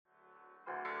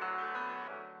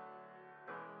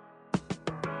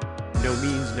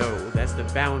means no. That's the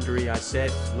boundary I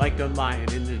set. Like a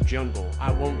lion in the jungle,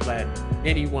 I won't let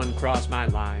anyone cross my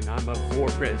line. I'm a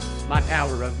fortress. My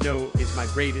power of no is my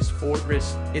greatest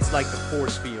fortress. It's like the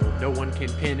force field, no one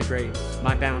can penetrate.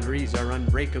 My boundaries are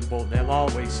unbreakable, they'll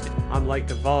always I'm like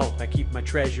the vault, I keep my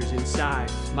treasures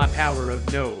inside. My power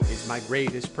of no is my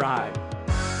greatest pride.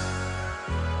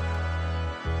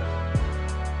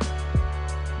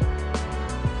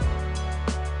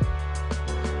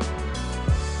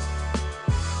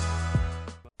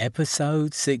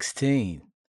 Episode 16.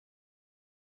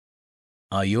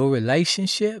 Are your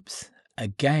relationships a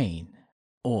gain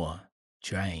or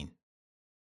drain?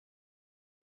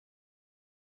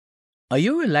 Are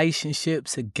your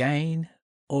relationships a gain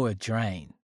or a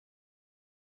drain?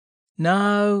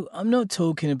 No, I'm not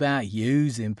talking about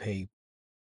using people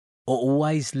or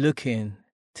always looking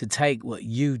to take what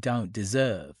you don't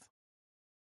deserve.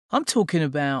 I'm talking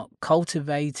about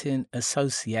cultivating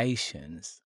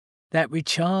associations that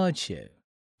recharge you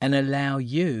and allow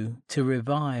you to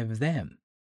revive them.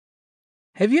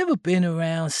 Have you ever been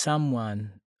around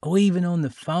someone or even on the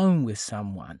phone with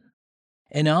someone,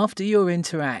 and after your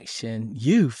interaction,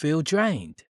 you feel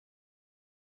drained?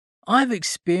 I've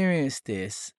experienced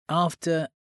this after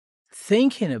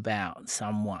thinking about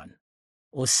someone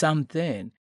or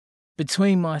something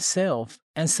between myself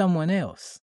and someone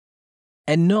else,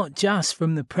 and not just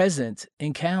from the present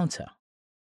encounter.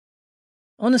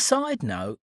 On a side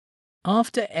note,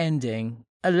 after ending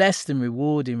a less than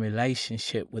rewarding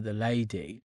relationship with a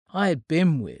lady I had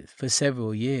been with for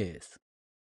several years,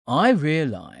 I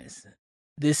realized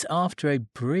this after a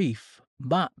brief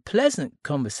but pleasant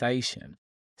conversation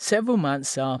several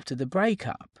months after the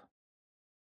breakup.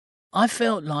 I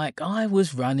felt like I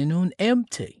was running on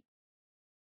empty.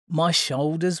 My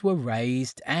shoulders were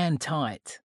raised and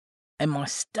tight, and my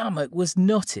stomach was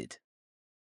knotted.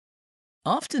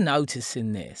 After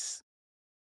noticing this,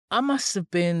 I must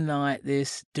have been like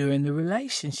this during the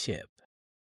relationship.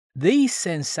 These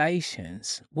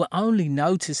sensations were only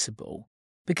noticeable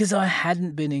because I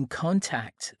hadn't been in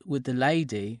contact with the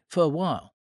lady for a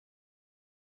while.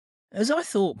 As I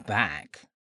thought back,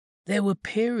 there were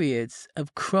periods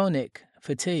of chronic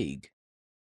fatigue.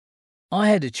 I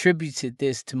had attributed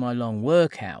this to my long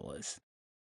work hours,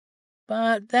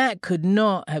 but that could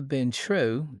not have been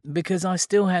true because I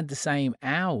still had the same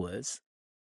hours,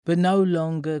 but no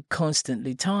longer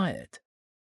constantly tired.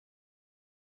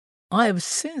 I have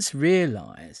since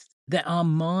realized that our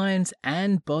minds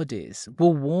and bodies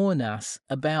will warn us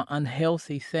about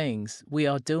unhealthy things we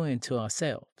are doing to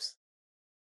ourselves.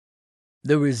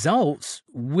 The results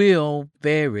will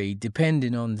vary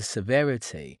depending on the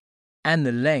severity and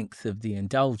the length of the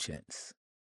indulgence.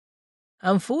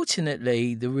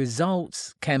 Unfortunately, the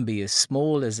results can be as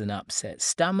small as an upset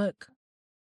stomach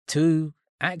to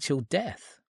actual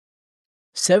death.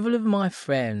 Several of my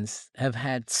friends have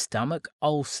had stomach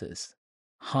ulcers,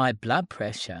 high blood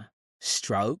pressure,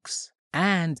 strokes,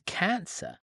 and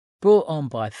cancer brought on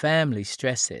by family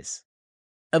stresses.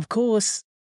 Of course,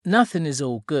 nothing is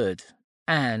all good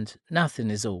and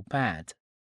nothing is all bad.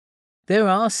 There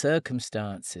are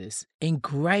circumstances in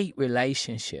great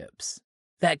relationships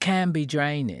that can be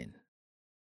draining,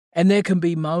 and there can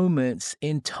be moments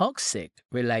in toxic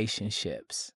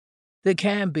relationships that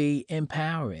can be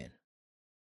empowering.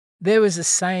 There is a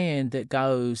saying that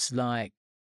goes like,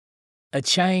 a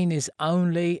chain is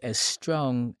only as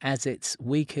strong as its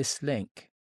weakest link.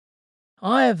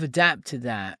 I have adapted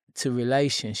that to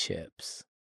relationships.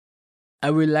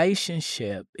 A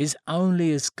relationship is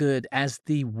only as good as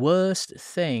the worst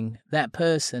thing that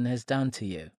person has done to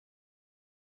you.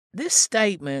 This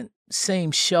statement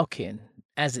seems shocking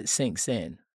as it sinks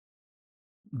in,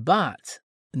 but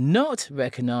not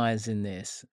recognizing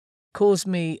this caused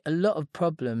me a lot of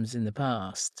problems in the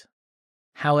past.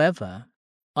 However,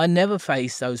 I never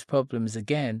faced those problems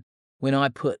again when I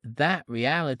put that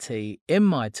reality in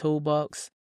my toolbox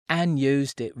and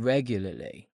used it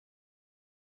regularly.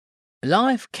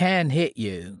 Life can hit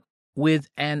you with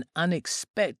an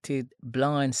unexpected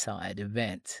blindside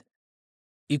event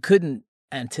you couldn't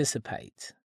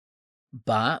anticipate.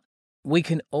 But we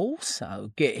can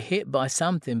also get hit by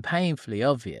something painfully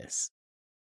obvious.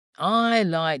 I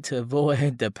like to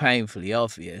avoid the painfully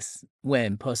obvious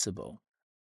when possible.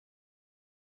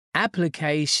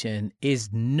 Application is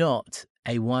not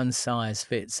a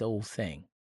one-size-fits-all thing,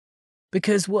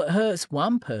 because what hurts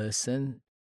one person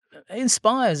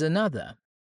inspires another.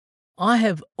 I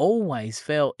have always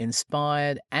felt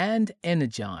inspired and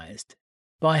energized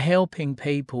by helping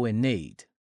people in need,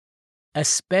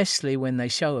 especially when they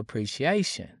show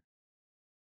appreciation,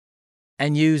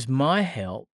 and use my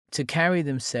help to carry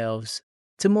themselves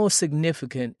to more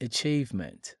significant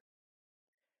achievement.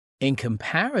 In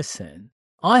comparison,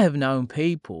 I have known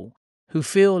people who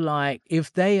feel like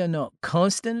if they are not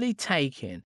constantly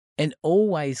taking and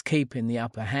always keeping the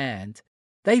upper hand,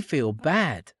 they feel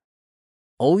bad.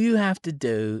 All you have to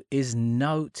do is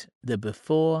note the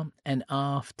before and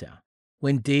after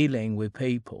when dealing with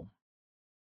people.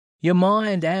 Your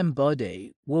mind and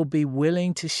body will be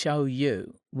willing to show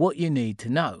you what you need to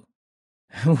know,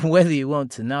 whether you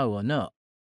want to know or not.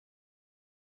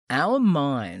 Our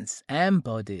minds and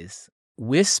bodies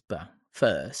whisper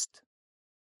first,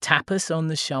 tap us on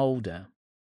the shoulder,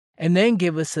 and then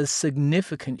give us a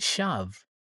significant shove.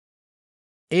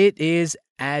 It is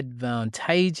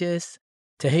advantageous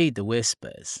to heed the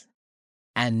whispers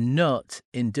and not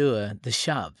endure the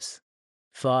shoves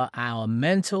for our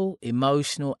mental,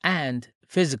 emotional, and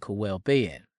physical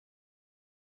well-being.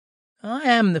 I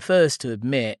am the first to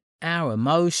admit our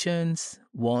emotions,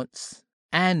 wants,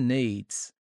 and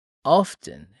needs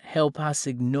often help us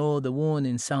ignore the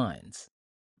warning signs,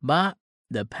 but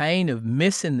the pain of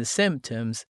missing the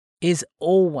symptoms is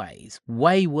always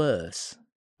way worse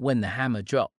when the hammer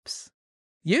drops.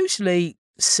 Usually,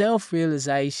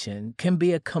 self-realization can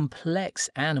be a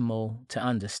complex animal to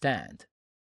understand,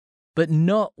 but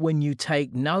not when you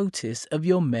take notice of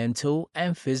your mental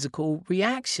and physical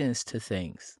reactions to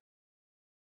things.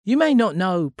 You may not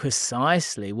know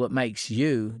precisely what makes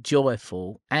you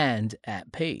joyful and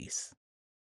at peace,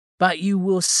 but you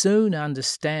will soon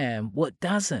understand what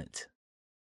doesn't.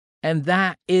 And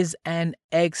that is an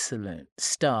excellent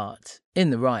start in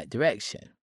the right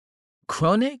direction.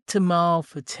 Chronic to mild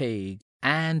fatigue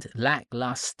and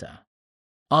lackluster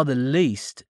are the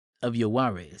least of your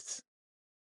worries,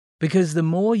 because the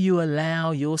more you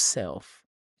allow yourself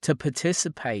to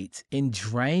participate in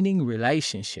draining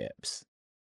relationships,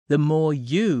 the more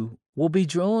you will be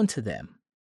drawn to them.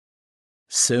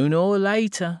 Sooner or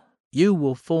later, you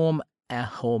will form a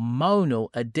hormonal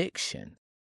addiction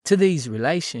to these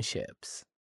relationships.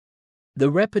 The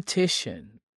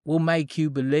repetition will make you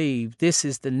believe this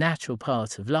is the natural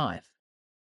part of life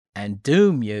and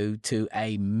doom you to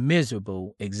a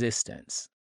miserable existence.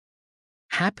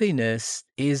 Happiness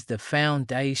is the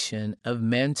foundation of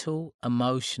mental,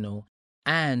 emotional,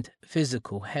 and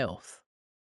physical health.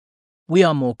 We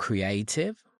are more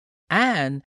creative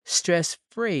and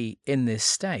stress-free in this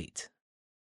state.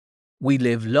 We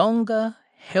live longer,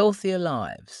 healthier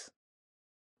lives.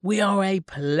 We are a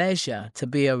pleasure to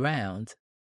be around,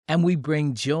 and we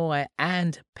bring joy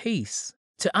and peace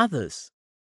to others.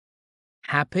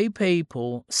 Happy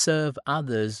people serve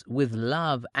others with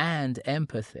love and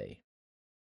empathy.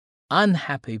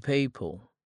 Unhappy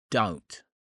people don't.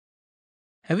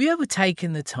 Have you ever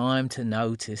taken the time to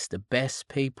notice the best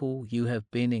people you have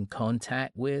been in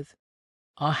contact with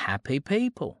are happy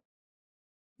people?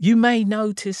 You may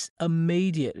notice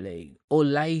immediately or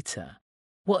later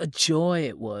what a joy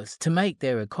it was to make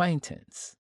their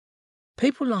acquaintance.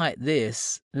 People like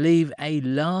this leave a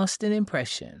lasting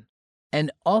impression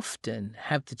and often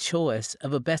have the choice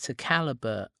of a better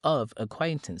caliber of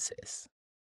acquaintances.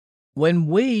 When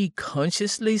we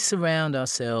consciously surround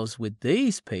ourselves with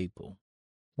these people,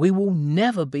 we will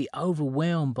never be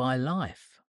overwhelmed by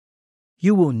life.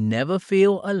 You will never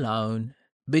feel alone,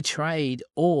 betrayed,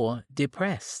 or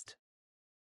depressed.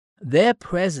 Their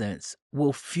presence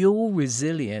will fuel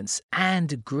resilience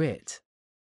and grit.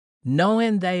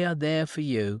 Knowing they are there for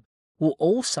you will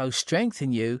also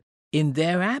strengthen you in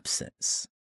their absence.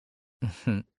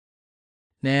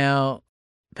 Now,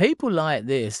 people like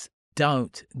this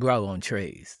don't grow on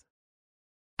trees,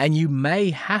 and you may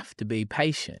have to be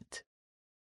patient.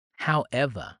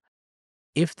 However,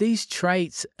 if these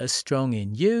traits are strong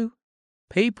in you,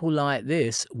 people like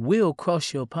this will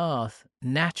cross your path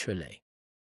naturally.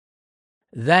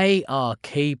 They are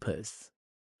keepers,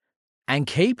 and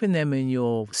keeping them in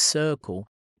your circle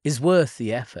is worth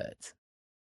the effort,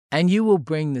 and you will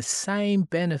bring the same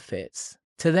benefits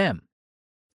to them.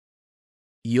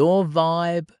 Your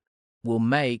vibe will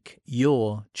make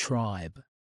your tribe.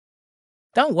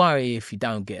 Don't worry if you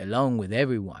don't get along with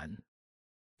everyone.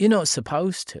 You're not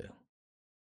supposed to.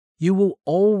 You will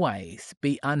always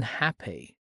be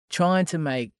unhappy trying to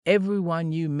make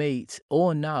everyone you meet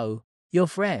or know your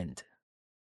friend.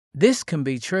 This can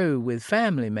be true with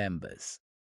family members.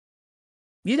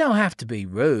 You don't have to be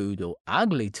rude or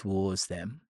ugly towards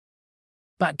them,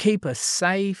 but keep a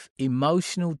safe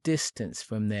emotional distance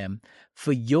from them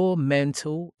for your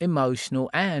mental, emotional,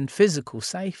 and physical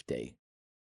safety.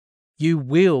 You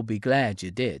will be glad you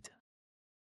did.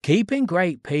 Keeping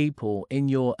great people in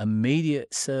your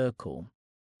immediate circle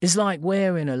is like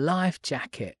wearing a life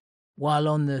jacket while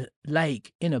on the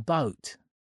lake in a boat.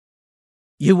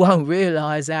 You won't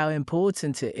realize how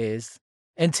important it is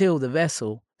until the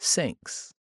vessel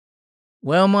sinks.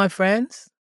 Well, my friends,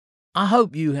 I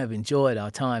hope you have enjoyed our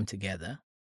time together.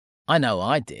 I know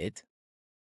I did.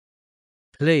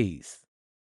 Please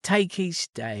take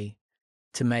each day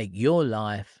to make your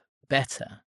life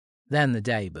better than the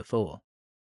day before.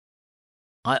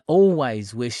 I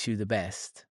always wish you the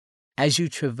best as you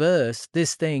traverse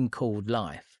this thing called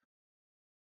life.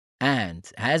 And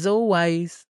as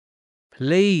always,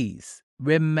 please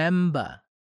remember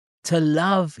to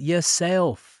love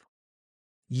yourself.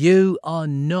 You are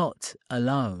not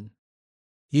alone.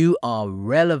 You are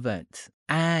relevant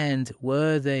and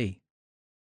worthy.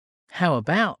 How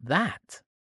about that?